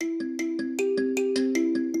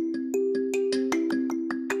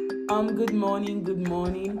Good morning, good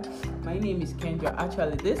morning. My name is Kendra.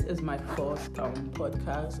 Actually, this is my first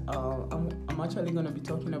podcast. I'm actually going to be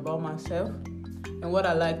talking about myself and what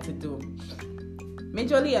I like to do.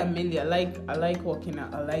 Majorly and mainly, I like working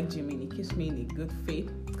out. I like gymming. It keeps me in a good faith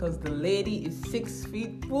because the lady is 6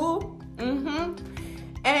 feet full.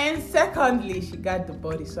 And secondly, she got the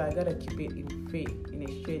body, so I gotta keep it in faith, in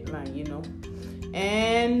a straight line,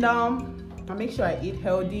 And I make sure I eat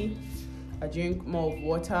healthy. I drink more of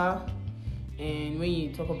water. And when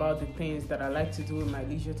you talk about the things that I like to do in my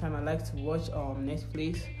leisure time, I like to watch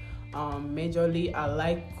Netflix. Majorly, I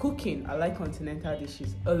like cooking. I like continental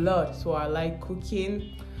dishes a lot. So I like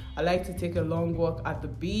cooking. I like to take a long walk at the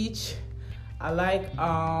beach. I like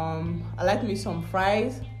me some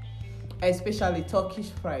fries, especially Turkish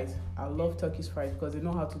fries. I love Turkish fries because they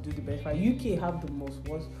know how to do the best fries. UK have the most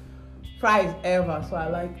worst fries ever, so I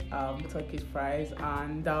like Turkish fries,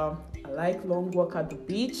 and I like long walk at the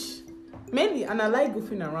beach mainly, and I like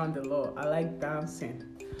goofing around a lot. I like dancing.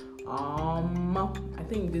 I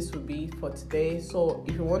think this will be for today. So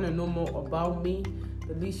if you want to know more about me,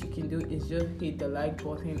 the least you can do is just hit the like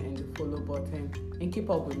button and the follow button and keep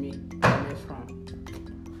up with me in the next round.